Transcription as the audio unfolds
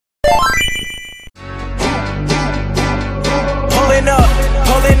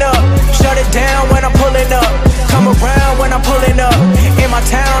down when I'm pulling up. Come around when I'm pulling up. In my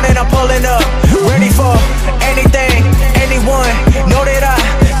town and I'm pulling up. Ready for anything, anyone. Know that I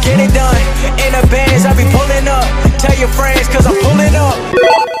get it done. In the bands I be pulling up. Tell your friends cause I'm pulling up.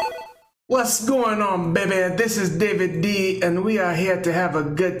 What's going on, baby? This is David D and we are here to have a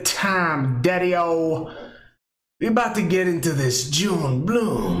good time, daddy-o. We about to get into this June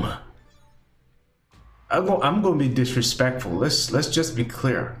Bloom. I'm gonna be disrespectful. Let's just be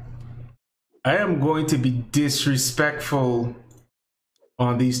clear. I am going to be disrespectful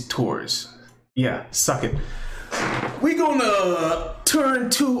on these tours. Yeah, suck it. We're gonna turn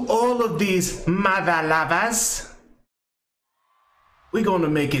to all of these mother lovers. We're gonna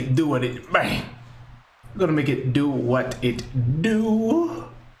make it do what it bang. We're gonna make it do what it do.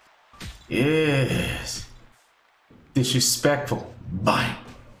 Yes. Disrespectful. Bang.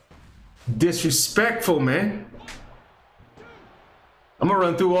 Disrespectful, man. I'm gonna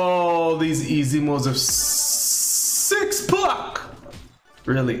run through all these easy modes of 6-pack.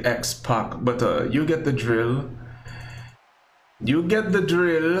 Really X-pack, but you get the drill. You get the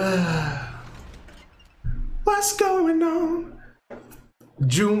drill. What's going on?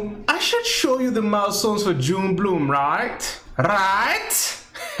 June. I should show you the milestones for June Bloom, right? Right?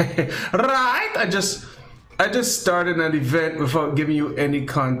 Right? I just started an event without giving you any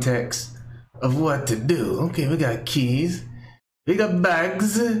context of what to do. Okay, we got keys. We got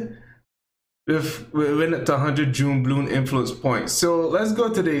bags. We went up to 100 June Bloom influence points. So let's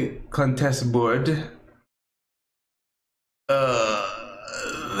go to the contest board.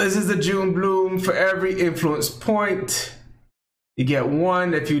 This is the June Bloom. For every influence point, you get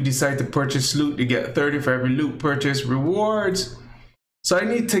 1. If you decide to purchase loot, you get 30 for every loot purchase. Rewards. So I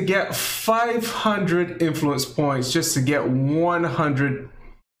need to get 500 influence points just to get 100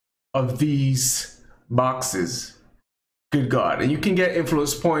 of these boxes. Good God. And you can get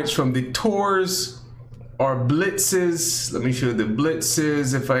influence points from the tours or blitzes. Let me show you the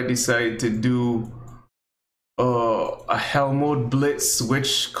blitzes. If I decide to do a hell mode blitz,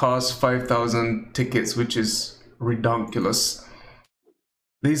 which costs 5,000 tickets, which is ridiculous.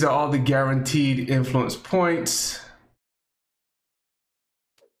 These are all the guaranteed influence points.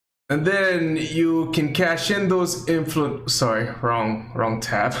 And then you can cash in those wrong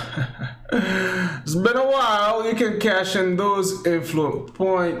tab. It's been a while. You can cash in those influence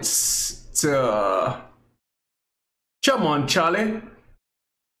points to come on, Charlie.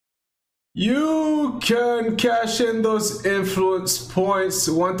 You can cash in those influence points,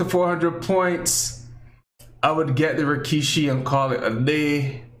 1 to 400 points. I would get the Rikishi and call it a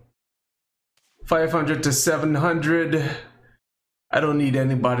day. 500 to 700. I don't need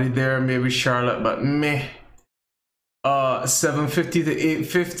anybody there, maybe Charlotte, but meh. 750 to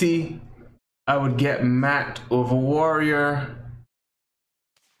 850. I would get Matt over Warrior.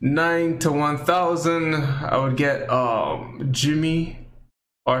 9 to 1000. I would get Jimmy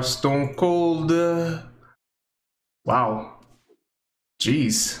or Stone Cold. Wow.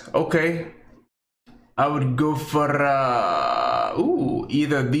 Jeez. Okay. I would go for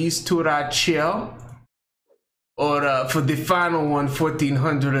either these two right here. Or for the final one,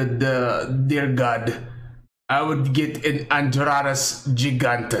 1400, dear God, I would get an Andradas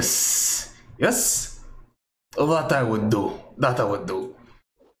Gigantus. Yes? That I would do. That I would do.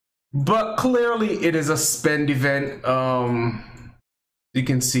 But clearly it is a spend event. You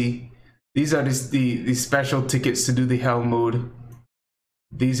can see, these are the special tickets to do the hell mode.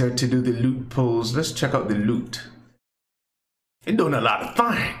 These are to do the loot pulls. Let's check out the loot. You're doing a lot of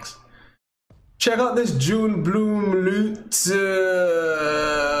things. Check out this June Bloom loot.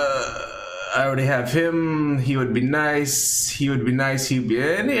 I already have him. He would be nice. He would be nice. He'd be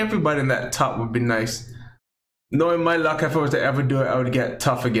everybody in that top would be nice. Knowing my luck, if I were to ever do it, I would get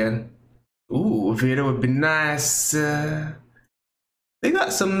tough again. Ooh, Vader would be nice. They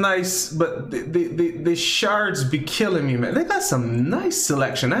got some nice, but the shards be killing me, man. They got some nice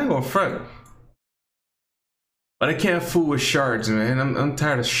selection. I ain't gonna front. But I can't fool with shards, man. I'm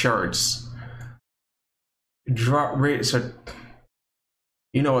tired of shards. Drop rates are,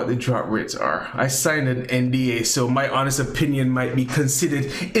 you know what the drop rates are. I signed an NDA, so my honest opinion might be considered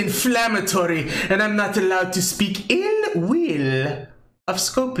inflammatory, and I'm not allowed to speak ill will of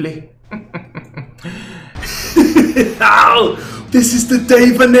Scopely. Ow! This is the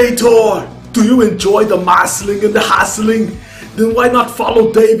Davinator! Do you enjoy the muscling and the hustling? Then why not follow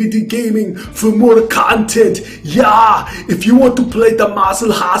Davey D Gaming for more content? Yeah, if you want to play the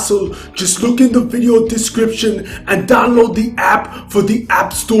Muscle Hustle, just look in the video description and download the app for the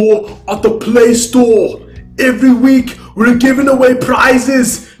App Store or the Play Store. Every week we're giving away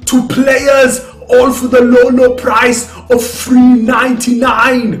prizes to players, all for the low price of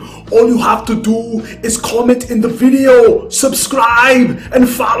 $3.99. All you have to do is comment in the video, subscribe, and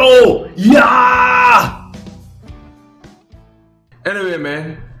follow. Yeah! Anyway,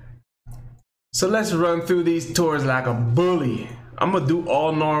 man. So let's run through these tours like a bully. I'm gonna do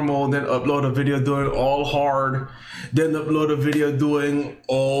all normal, then upload a video doing all hard, then upload a video doing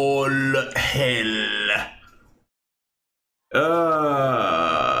all hell.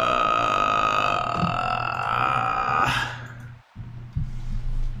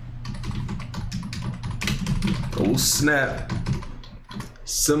 Oh snap.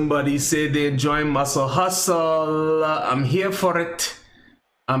 Somebody said they enjoy Muscle Hustle. I'm here for it.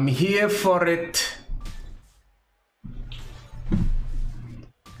 I'm here for it.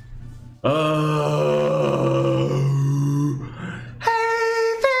 Hey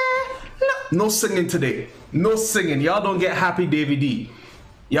there. No singing today. No singing. Y'all don't get happy Davey D.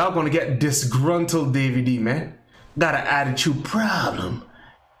 Y'all gonna get disgruntled Davey D, man. Got an attitude problem.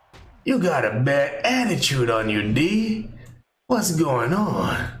 You got a bad attitude on you, D. What's going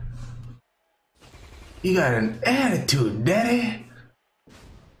on? You got an attitude, daddy.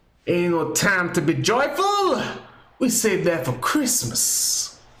 Ain't no time to be joyful. We saved that for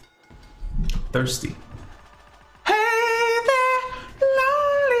Christmas. Thirsty. Hey there,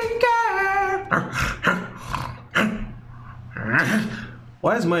 lonely girl.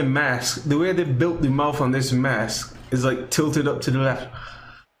 Why is my mask, the way they built the mouth on this mask, is like tilted up to the left?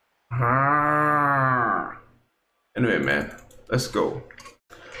 Anyway, man, let's go.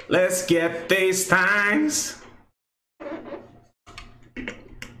 Let's get these times.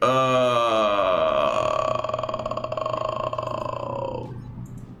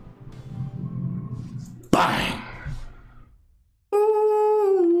 Bang.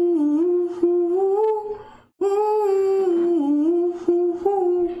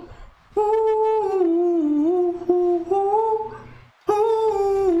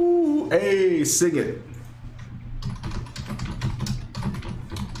 Hey, sing it.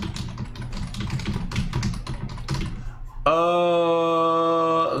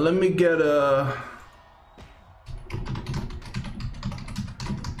 Let me get a...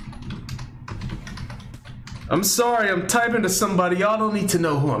 I'm sorry, I'm typing to somebody. Y'all don't need to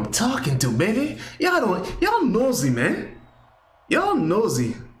know who I'm talking to, baby. Y'all nosy, man. Y'all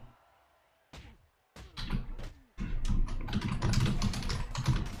nosy.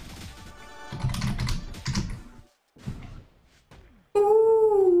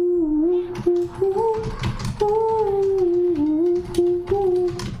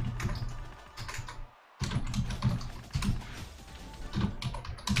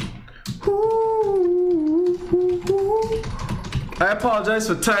 I apologize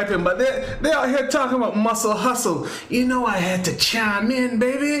for typing, but they're out here talking about muscle hustle. You know I had to chime in,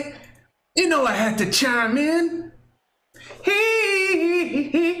 baby. You know I had to chime in.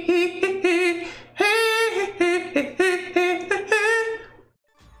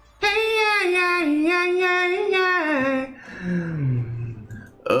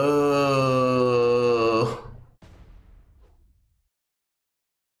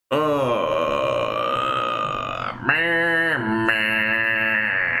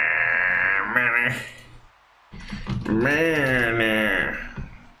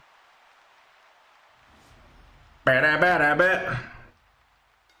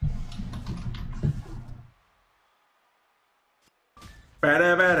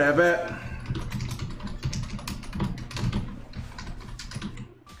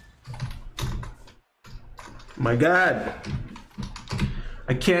 My God,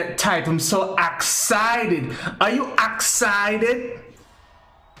 I can't type. I'm so excited. Are you excited?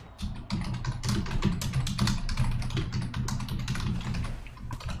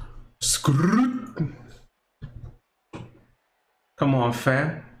 Come on,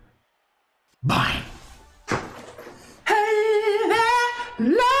 fam. Bye. Hey there,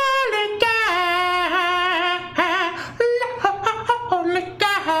 lonely girl,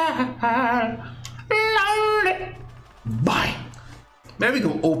 lonely. Bye. Maybe we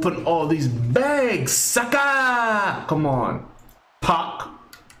can open all these bags, sucker. Come on, Pac.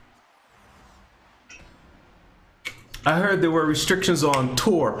 I heard there were restrictions on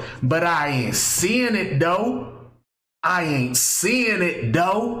tour, but I ain't seeing it though. I ain't seeing it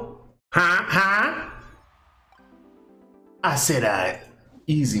though. Huh? I said,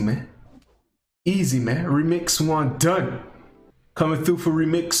 easy, man. Easy, man. Remix 1 done. Coming through for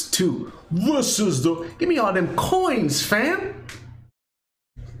remix 2. Versus the... Give me all them coins, fam.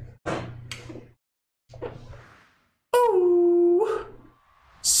 Ooh.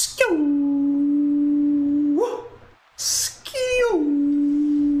 Skew. Skew.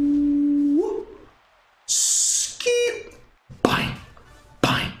 Skew. Bang.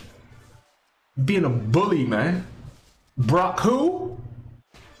 Bang. Being a bully, man. Brock who?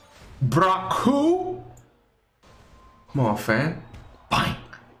 Brock who? Come on, fam. Bang.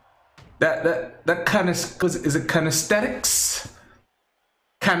 That kind of, is it kinesthetics?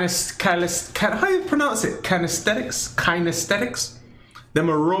 How do you pronounce it? Kinesthetics? Them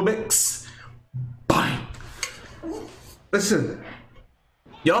aerobics? Bang. Listen,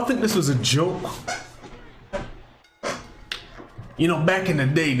 y'all think this was a joke? You know, back in the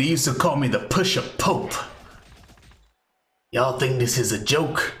day, they used to call me the Push-Up Pope. Y'all think this is a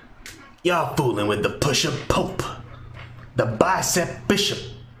joke? Y'all fooling with the Push-Up Pope. The Bicep Bishop.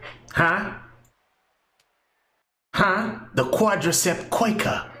 Huh? Huh? The Quadricep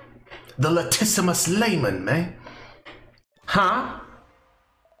Quaker. The Latissimus Layman, man. Huh?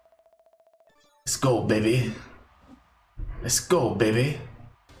 Let's go, baby. Let's go, baby.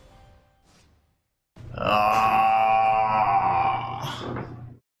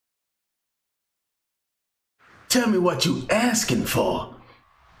 Tell me what you asking for.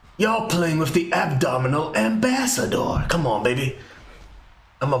 Y'all playing with the abdominal ambassador. Come on, baby.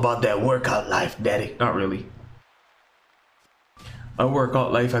 I'm about that workout life, daddy. Not really. My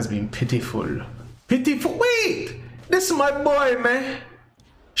workout life has been pitiful. Pitiful? Wait! This is my boy, man.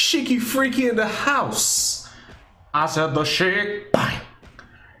 Shaky Freaky in the house. I said the shake. Bang.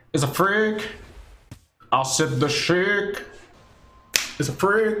 It's a freak. I said the shake. It's a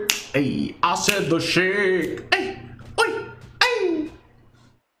freak. Hey, I said the shake. Hey, oi, hey.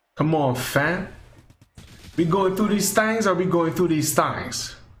 Come on, fam. We going through these things or we going through these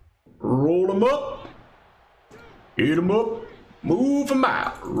things? Roll them up. Hit them up. Move them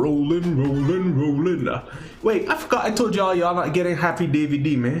out. Rolling, rolling, rolling. Wait, I forgot I told y'all not getting happy Davey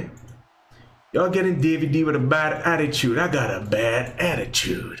D, man. Y'all getting Davey D with a bad attitude. I got a bad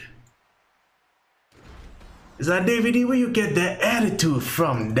attitude. Is that Davey D where you get that attitude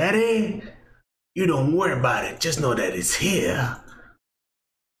from, daddy? You don't worry about it. Just know that it's here.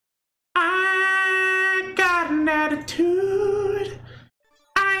 I got an attitude.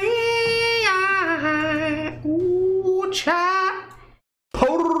 Ooh, child.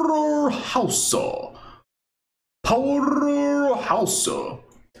 Powerhouse. Powerhouse. Oh,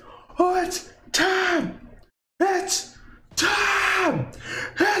 it's time. It's time.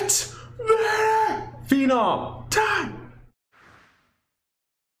 It's Phenom time.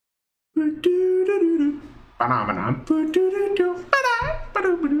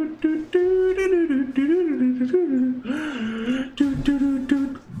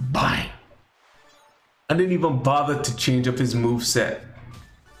 Bang. I didn't even bother to change up his moveset.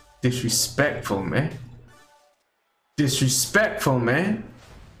 Disrespectful, man. Disrespectful, man.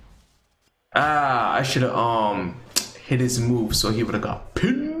 I should have hit his move so he would have got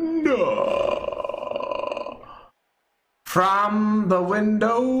pinned. From the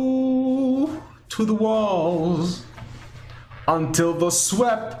window to the walls until the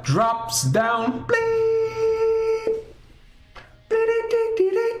sweat drops down.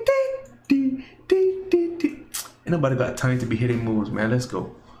 Ain't nobody got time to be hitting moves, man. Let's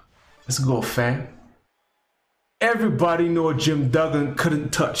go. Let's go, fam. Everybody know Jim Duggan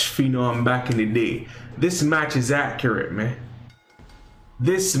couldn't touch Phenom back in the day. This match is accurate, man.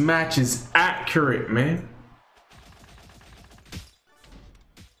 This match is accurate, man.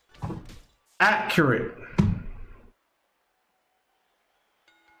 Accurate.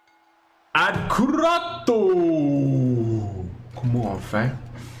 Accurato. Come on, fam.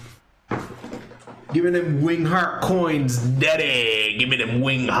 Give me them wing heart coins, daddy. Give me them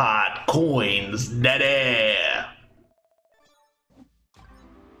wing heart coins, daddy.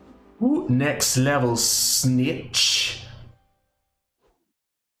 Ooh, next level snitch.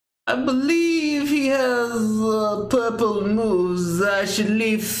 I believe he has purple moves. I should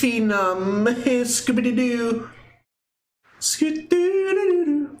leave Phenom. Scooby-Doo.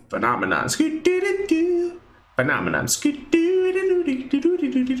 Scooby-Doo. Phenomenon. Scooby-Doo. Phenomenon. Scooby-Doo.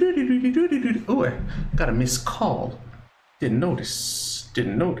 Oh, I got a missed call. Didn't notice.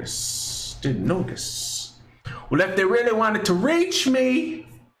 Didn't notice. Didn't notice. Well, if they really wanted to reach me,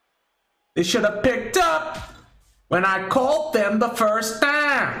 they should have picked up when I called them the first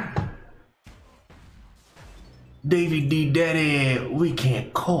time. Davey D, daddy, we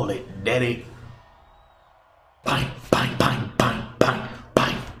can't call it, daddy. Bang, bang, bang, bang, bang,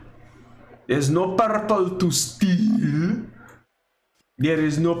 bang. There's no purple to steal. There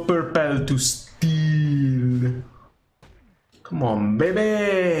is no purple to steal. Come on,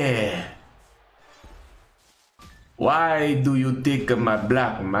 baby. Why do you take my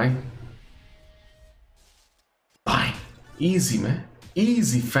black, man? Bang. Easy, man.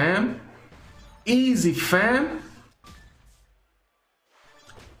 Easy, fam. Easy, fam.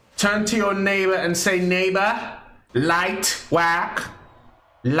 Turn to your neighbor and say, neighbor, light whack.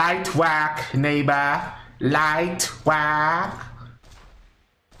 Light whack, neighbor. Light whack.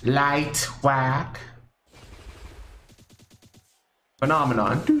 Light whack.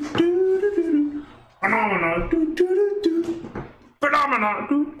 Phenomenon. Phenomenon. Phenomenon.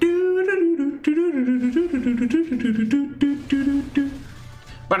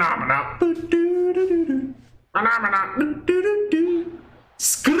 Phenomenon. Phenomenon.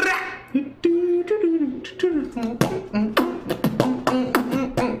 Scrap.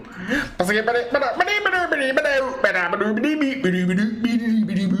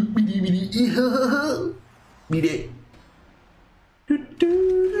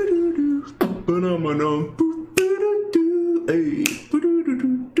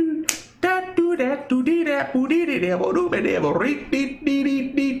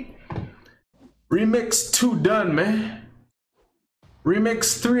 Remix 2 done, man.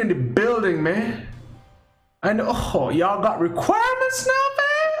 Remix 3 in the building, man. And oh, y'all got requirements now,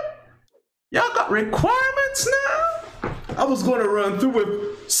 man? Y'all got requirements now? I was gonna run through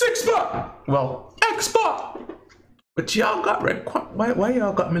with 6 spot. Well, X spot. But y'all got why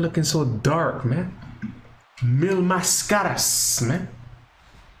y'all got me looking so dark, man? Mil mascaras, man.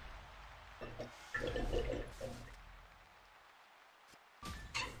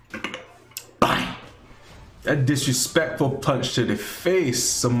 Bye. A disrespectful punch to the face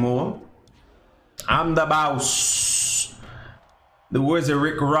some more. I'm the boss. The words of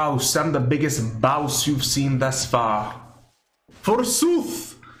Rick Rouse. I'm the biggest boss you've seen thus far.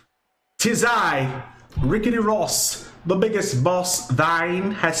 Forsooth, 'tis I, Rickety Ross, the biggest boss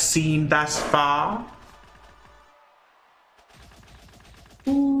thine has seen thus far.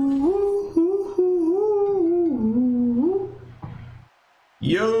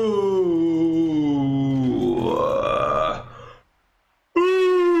 Yo.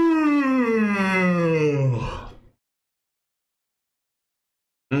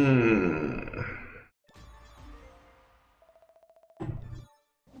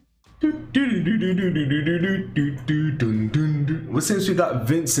 Well, since we got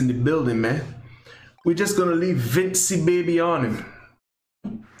Vince in the building, man, we're just gonna leave Vincey baby on him.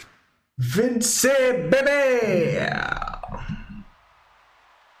 Vincey baby!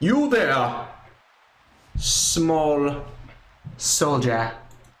 You there, small soldier.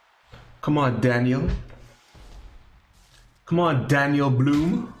 Come on, Daniel. Come on, Daniel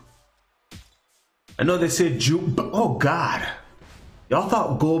Bloom. I know they said but oh God. Y'all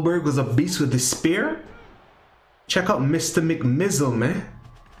thought Goldberg was a beast with the spear? Check out Mr. McMizzle, man.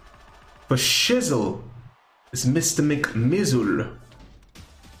 For shizzle, it's Mr. McMizzle.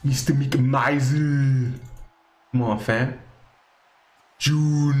 Mr. McMizzle. Come on, fam.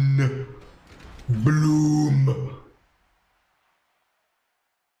 June Bloom.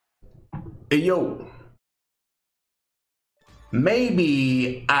 Hey, yo.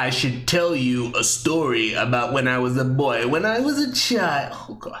 Maybe I should tell you a story about when I was a boy, when I was a child.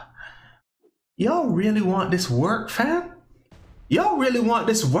 Oh, God. Y'all really want this work, fam? Y'all really want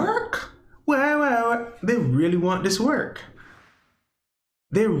this work? Well, they really want this work.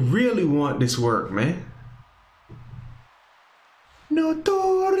 They really want this work, man.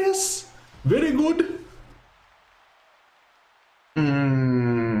 Notorious. Very good.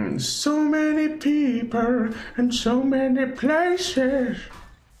 So many people and so many places.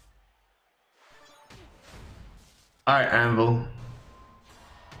 Alright, Anvil.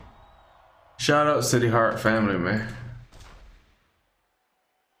 Shout out City Heart family, man.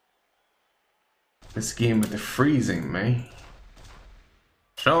 This game with the freezing, man.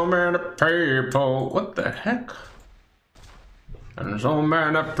 So many people. What the heck? And so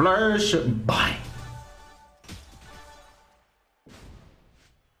many places. Bye.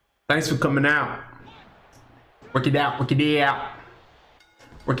 Thanks for coming out. Work it out, work it out.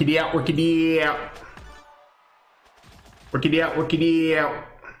 Work it out, work it out. Work it out, work it out.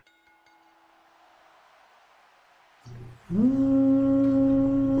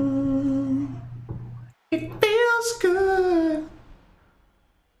 It feels good.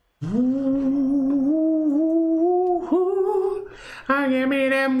 I give me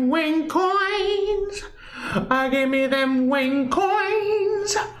them wing coins. I give me them wing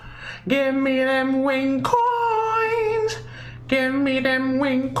coins. Give me them wing coins. Give me them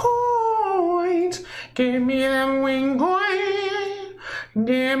wing coins. Give me them wing coins.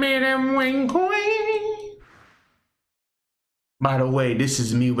 Give me them wing coins. By the way, this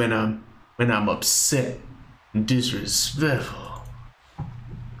is me when I'm upset and disrespectful.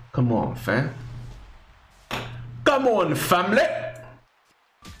 Come on, fam. Come on, family.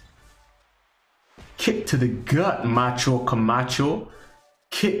 Kick to the gut, Macho Camacho.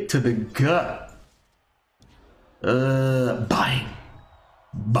 Kick to the gut. Bang.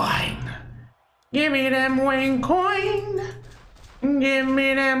 Bang. Give me them wing coin. Give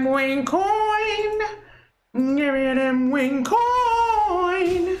me them wing coin. Give me them wing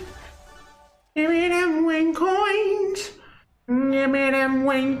coin. Give me them wing coins. Give me them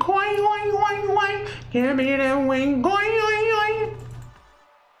wing coin, coin, coin, coin. Give me them wing coin, coin,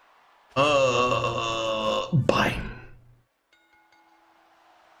 coin. Bang.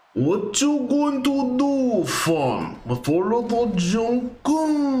 What you going to do, fam? Follow the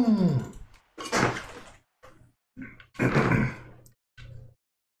jungle.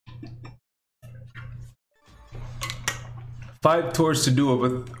 5 tours to do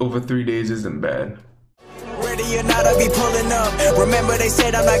over 3 days isn't bad. Ready or not, I'll be pulling up. Remember they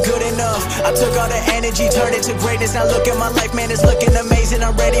said I'm not good enough. I took all the energy, turned it to greatness. Now look at my life, man, it's looking amazing.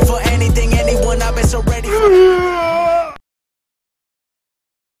 I'm ready